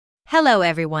Hello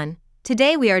everyone.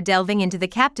 Today we are delving into the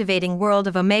captivating world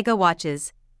of Omega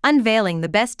watches, unveiling the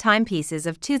best timepieces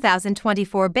of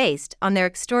 2024 based on their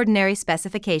extraordinary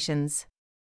specifications.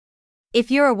 If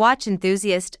you're a watch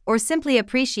enthusiast or simply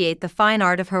appreciate the fine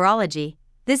art of horology,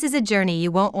 this is a journey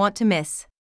you won't want to miss.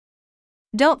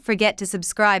 Don't forget to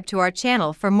subscribe to our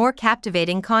channel for more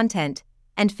captivating content,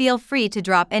 and feel free to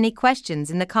drop any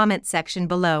questions in the comment section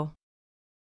below.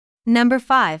 Number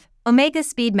 5. Omega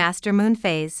Speedmaster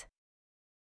Moonphase.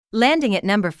 Landing at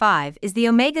number 5 is the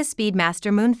Omega Speedmaster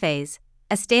Moonphase,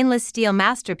 a stainless steel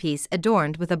masterpiece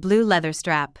adorned with a blue leather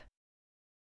strap.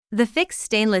 The fixed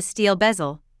stainless steel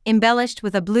bezel, embellished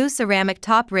with a blue ceramic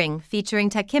top ring featuring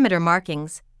tachymeter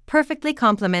markings, perfectly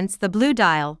complements the blue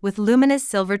dial with luminous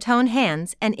silver tone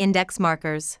hands and index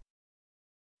markers.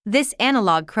 This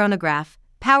analog chronograph,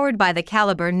 powered by the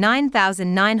caliber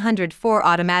 9904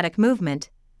 automatic movement,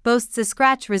 boasts a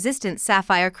scratch-resistant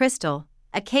sapphire crystal,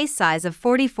 a case size of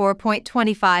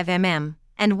 44.25 mm,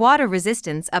 and water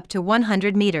resistance up to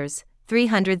 100 meters,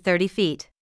 330 feet.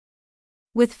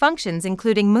 With functions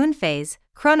including moonphase,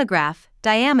 chronograph,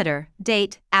 diameter,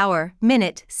 date, hour,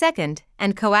 minute, second,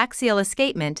 and coaxial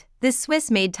escapement, this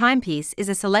Swiss-made timepiece is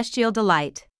a celestial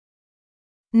delight.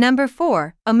 Number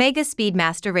 4. Omega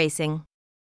Speedmaster Racing.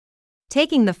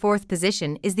 Taking the fourth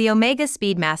position is the Omega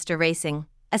Speedmaster Racing,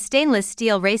 a stainless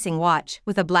steel racing watch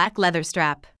with a black leather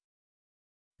strap.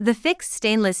 The fixed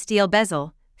stainless steel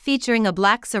bezel, featuring a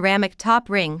black ceramic top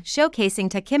ring showcasing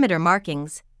tachymeter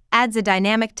markings, adds a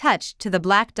dynamic touch to the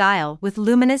black dial with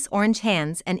luminous orange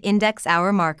hands and index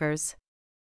hour markers.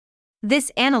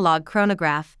 This analog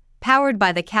chronograph, powered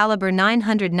by the caliber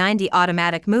 990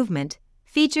 automatic movement,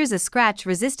 features a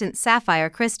scratch-resistant sapphire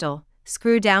crystal,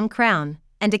 screw-down crown,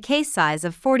 and a case size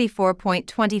of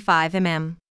 44.25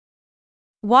 mm.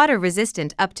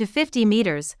 Water-resistant up to 50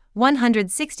 meters,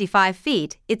 165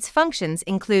 feet, its functions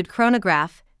include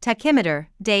chronograph, tachymeter,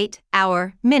 date,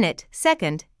 hour, minute,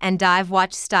 second, and dive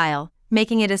watch style,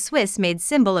 making it a Swiss-made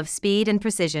symbol of speed and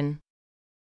precision.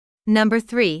 Number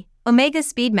 3. Omega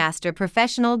Speedmaster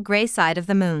Professional Grey Side of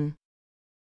the Moon.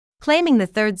 Claiming the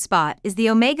third spot is the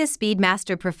Omega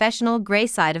Speedmaster Professional Grey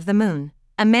Side of the Moon,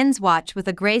 a men's watch with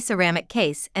a gray ceramic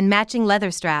case and matching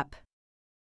leather strap.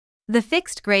 The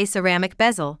fixed gray ceramic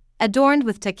bezel, adorned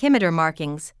with tachymeter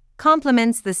markings,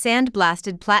 complements the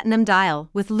sand-blasted platinum dial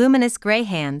with luminous gray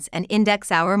hands and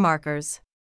index hour markers.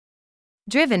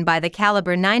 Driven by the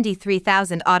caliber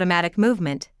 93,000 automatic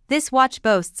movement, this watch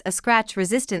boasts a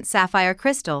scratch-resistant sapphire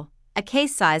crystal, a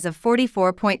case size of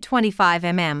 44.25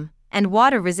 mm, and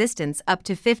water resistance up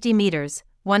to 50 meters,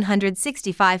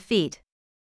 165 feet.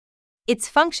 Its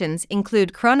functions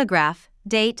include chronograph,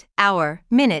 date, hour,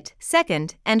 minute,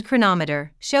 second, and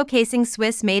chronometer, showcasing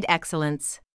Swiss-made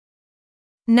excellence.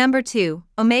 Number 2.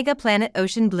 Omega Planet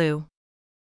Ocean Blue.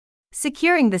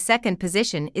 Securing the second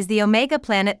position is the Omega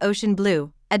Planet Ocean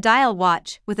Blue, a dial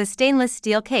watch with a stainless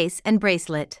steel case and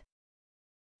bracelet.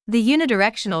 The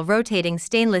unidirectional rotating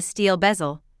stainless steel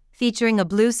bezel, featuring a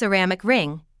blue ceramic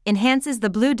ring, enhances the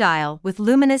blue dial with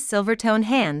luminous silver tone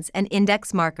hands and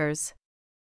index markers.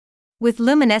 With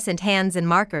luminescent hands and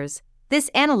markers, this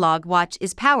analog watch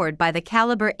is powered by the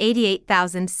caliber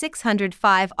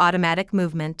 88,605 automatic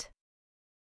movement.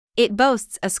 It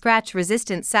boasts a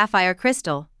scratch-resistant sapphire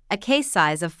crystal, a case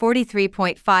size of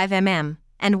 43.5 mm,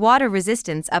 and water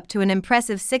resistance up to an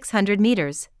impressive 600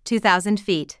 meters, 2,000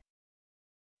 feet.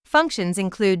 Functions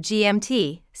include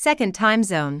GMT, second time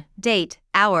zone, date,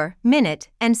 hour, minute,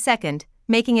 and second,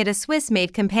 making it a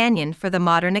Swiss-made companion for the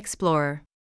modern explorer.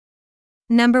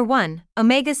 Number 1.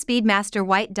 Omega Speedmaster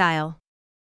White Dial.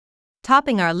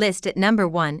 Topping our list at number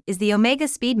 1 is the Omega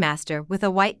Speedmaster with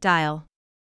a white dial.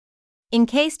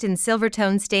 Encased in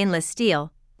silver-tone stainless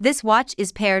steel, this watch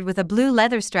is paired with a blue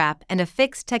leather strap and a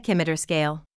fixed tachymeter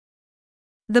scale.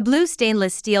 The blue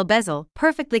stainless steel bezel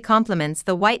perfectly complements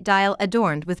the white dial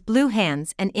adorned with blue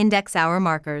hands and index hour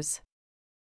markers.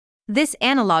 This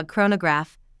analog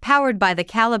chronograph, powered by the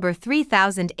caliber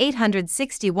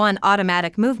 3861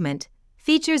 automatic movement,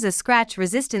 features a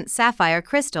scratch-resistant sapphire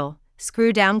crystal,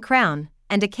 screw-down crown,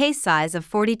 and a case size of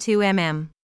 42 mm.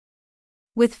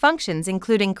 With functions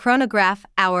including chronograph,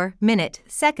 hour, minute,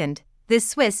 second, this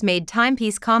Swiss-made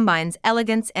timepiece combines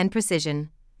elegance and precision,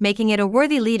 making it a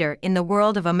worthy leader in the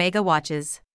world of Omega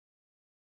watches.